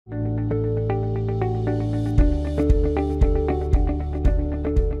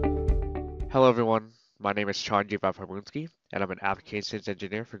Hello everyone, my name is Charn Jivaphaiboonskd and I'm an applications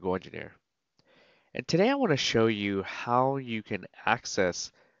engineer for GoEngineer. And today I want to show you how you can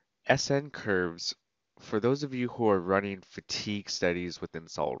access SN curves for those of you who are running fatigue studies within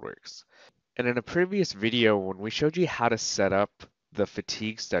SOLIDWORKS. And in a previous video, when we showed you how to set up the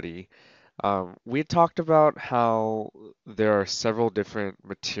fatigue study, we had talked about how there are several different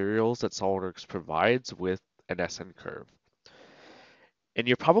materials that SOLIDWORKS provides with an SN curve. And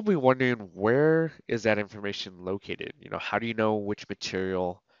you're probably wondering, where is that information located? How do you know which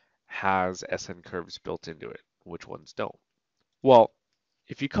material has SN curves built into it, which ones don't? Well,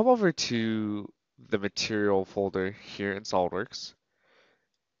 if you come over to the material folder here in SOLIDWORKS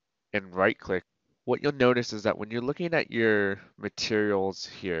and right click, what you'll notice is that when you're looking at your materials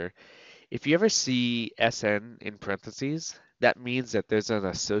here, if you ever see SN in parentheses, that means that there's an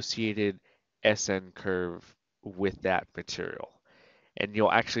associated SN curve with that material. And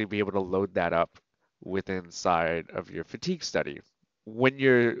you'll actually be able to load that up within inside of your fatigue study. When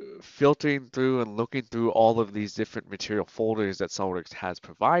you're filtering through and looking through all of these different material folders that SOLIDWORKS has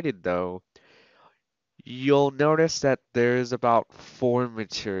provided, though, you'll notice that there's about 4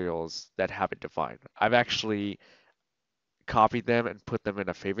 materials that have it defined. I've actually copied them and put them in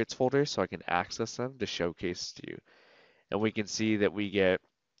a favorites folder so I can access them to showcase to you. And we can see that we get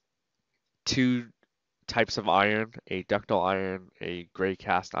 2 types of iron, a ductile iron, a gray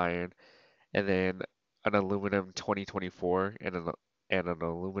cast iron, and then an aluminum 2024 and an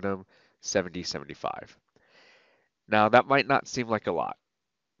aluminum 7075. Now that might not seem like a lot.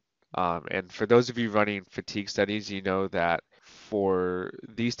 And for those of you running fatigue studies, you know that for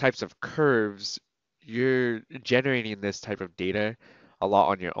these types of curves, you're generating this type of data a lot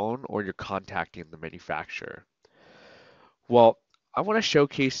on your own, or you're contacting the manufacturer. Well, I want to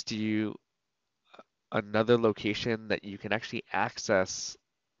showcase to you another location that you can actually access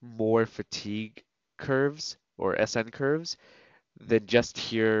more fatigue curves or SN curves than just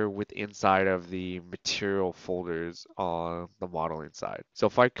here with inside of the material folders on the modeling side. So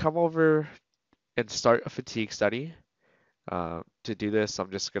if I come over and start a fatigue study, to do this,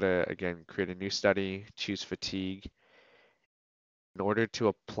 I'm just gonna, again, create a new study, choose fatigue. In order to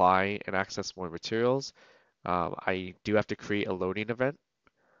apply and access more materials, I do have to create a loading event.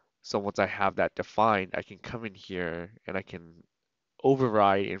 So once I have that defined, I can come in here and I can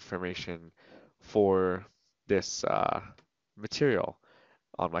override information for this material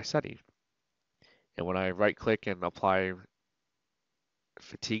on my study. And when I right click and apply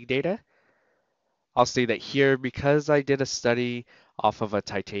fatigue data, I'll see that here, because I did a study off of a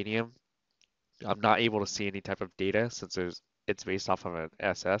titanium, I'm not able to see any type of data since it's based off of an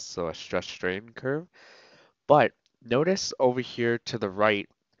SS, so a stress strain curve. But notice over here to the right,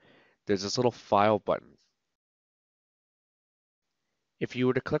 there's this little file button. If you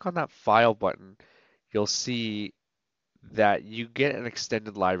were to click on that file button, you'll see that you get an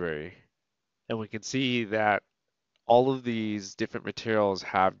extended library. And we can see that all of these different materials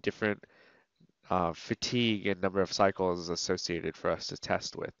have different fatigue and number of cycles associated for us to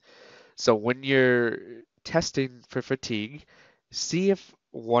test with. So when you're testing for fatigue, see if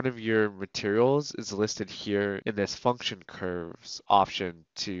one of your materials is listed here in this function curves option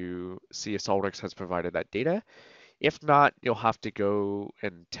to see if SOLIDWORKS has provided that data. If not, you'll have to go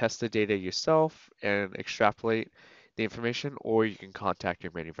and test the data yourself and extrapolate the information, or you can contact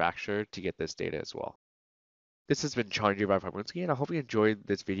your manufacturer to get this data as well. This has been Charn Jivaphaiboonskd, and I hope you enjoyed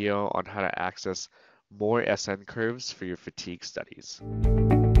this video on how to access more SN curves for your fatigue studies.